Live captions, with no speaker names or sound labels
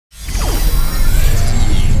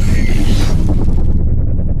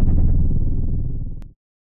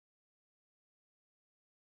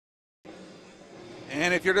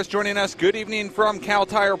If you're just joining us, good evening from Cal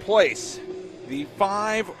Tire Place. The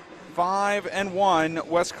 5-5-1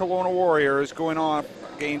 West Kelowna Warriors going off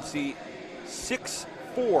against the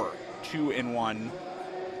 6-4-2-1.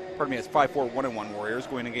 Pardon me, it's 5-4-1-1 Warriors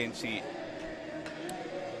going against the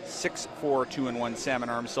 6-4-2-1 Salmon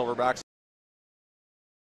Arms Silverbacks.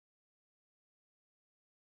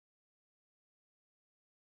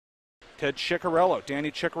 To Ciccarello,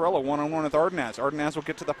 Danny Ciccarello, one-on-one with Ardenaz. Ardenaz will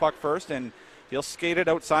get to the puck first, and he'll skate it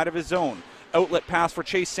outside of his zone. Outlet pass for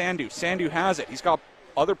Chase Sandu. Sandu has it. He's got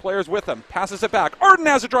other players with him. Passes it back.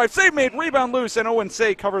 Ardenaz a drive. Save made. Rebound loose, and Owen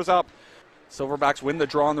Say covers up. Silverbacks win the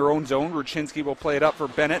draw in their own zone. Ruchinski will play it up for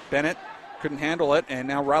Bennett. Bennett couldn't handle it, and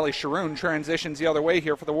now Riley Sharoon transitions the other way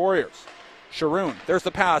here for the Warriors. Sharoon, there's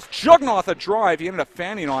the pass. Jugnoth a drive. He ended up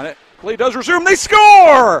fanning on it. Play does resume. They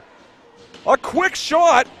score! A quick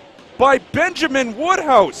shot by Benjamin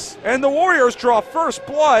Woodhouse, and the Warriors draw first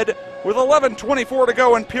blood with 11:24 to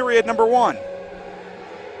go in period number 1.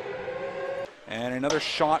 And another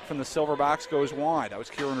shot from the Silverbacks goes wide. That was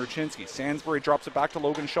Kieran Ruchinski. Sansbury drops it back to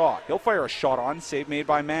Logan Shaw. He'll fire a shot on. Save made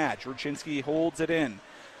by Madge. Ruchinski holds it in.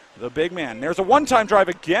 The big man. There's a one-time drive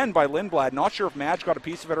again by Lindblad. Not sure if Madge got a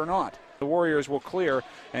piece of it or not. The Warriors will clear,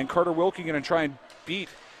 and Carter Wilkie going to try and beat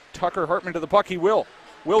Tucker Hartman to the puck. He will.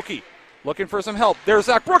 Wilkie looking for some help. There's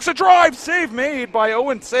Zach Brooks, a drive. Save made by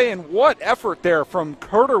Owen Say, and what effort there from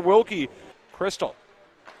Carter Wilkie. Crystal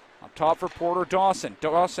up top for Porter Dawson.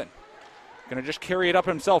 Dawson going to just carry it up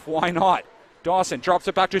himself. Why not? Dawson drops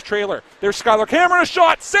it back to his trailer. There's Skylar Cameron, a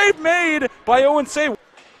shot. Save made by Owen Say.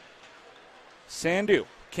 Sandu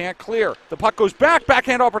can't clear. The puck goes back.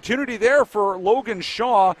 Backhand opportunity there for Logan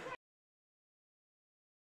Shaw.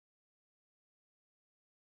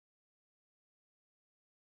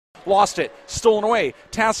 Lost it. Stolen away.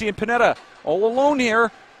 Tassi and Panetta all alone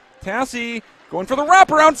here. Tassi going for the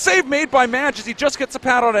wraparound. Save made by Madge as he just gets a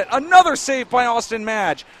pad on it. Another save by Austin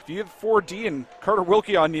Madge. If you have 4D and Carter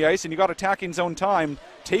Wilkie on the ice and you got attacking zone time,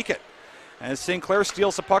 take it. As St. Clair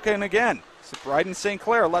steals the puck in again. Bryden St.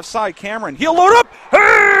 Clair, left side, Cameron. He'll load up.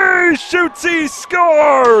 Hey! Shoots, he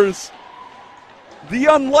scores! The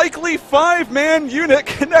unlikely five-man unit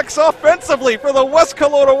connects offensively for the West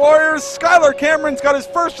Kelowna Warriors. Skylar Cameron's got his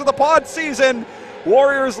first of the pod season.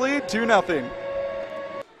 Warriors lead 2-0.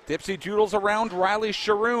 Dipsy doodles around Riley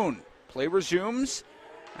Sharoon. Play resumes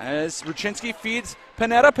as Ruchinski feeds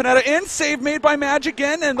Panetta. Panetta in. Save made by Madge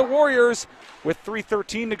again, and the Warriors with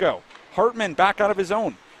 3:13 to go. Hartman back out of his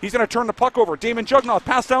own. He's going to turn the puck over. Damon Jugnoth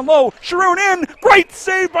pass down low. Sharoon in. Great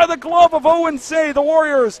save by the glove of Owen Say. The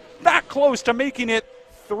Warriors that close to making it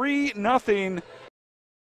 3-0.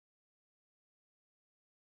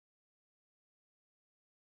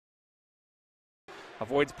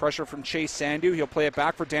 Avoids pressure from Chase Sandu. He'll play it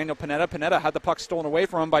back for Daniel Panetta. Panetta had the puck stolen away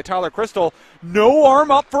from him by Tyler Crystal. No arm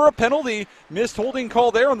up for a penalty. Missed holding call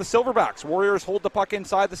there on the Silverbacks. Warriors hold the puck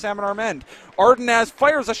inside the Salmon Arm end. Ardenaz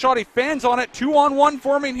fires a shot. He fans on it. 2-on-1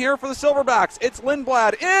 forming here for the Silverbacks. It's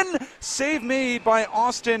Lindblad in. Save made by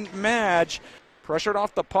Austin Madge. Pressured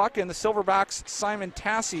off the puck, and the Silverbacks' Simon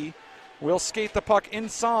Tassi will skate the puck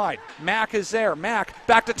inside. Mack is there. Mack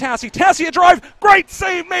back to Tassi. Tassi a drive. Great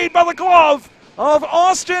save made by the glove of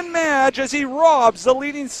Austin Madge as he robs the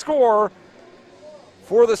leading scorer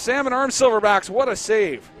for the Salmon Arm Silverbacks. What a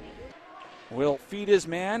save. Will feed his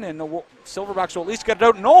man, and the Silverbacks will at least get it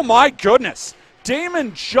out. And oh my goodness,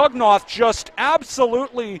 Damon Jugnoth just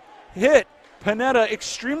absolutely hit Panetta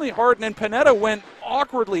extremely hard, and then Panetta went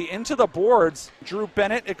awkwardly into the boards. Drew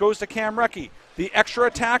Bennett, it goes to Cam Recchi. The extra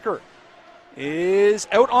attacker is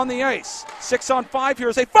out on the ice. 6-on-5 here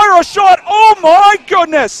as they fire a shot. Oh my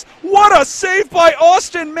goodness! What a save by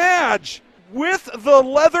Austin Madge with the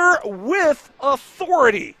leather, with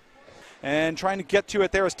authority. And trying to get to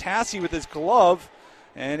it there is Tassi with his glove.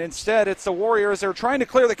 And instead it's the Warriors. They're trying to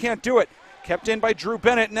clear, they can't do it. Kept in by Drew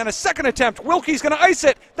Bennett, and then a second attempt. Wilkie's going to ice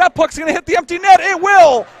it. That puck's going to hit the empty net. It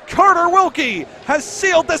will! Carter Wilkie has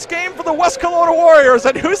sealed this game for the West Kelowna Warriors.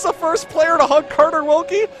 And who's the first player to hug Carter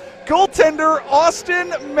Wilkie? Goaltender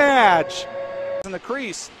Austin Madge in the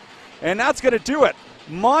crease, and that's going to do it.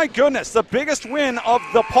 My goodness, the biggest win of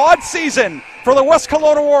the pod season for the West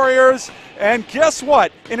Kelowna Warriors. And guess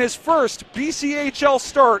what? In his first BCHL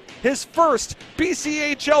start, his first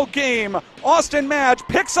BCHL game, Austin Madge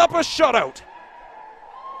picks up a shutout.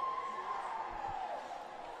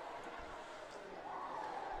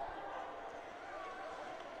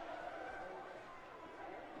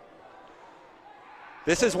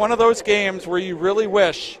 This is one of those games where you really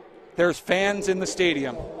wish there's fans in the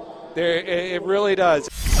stadium. It really does.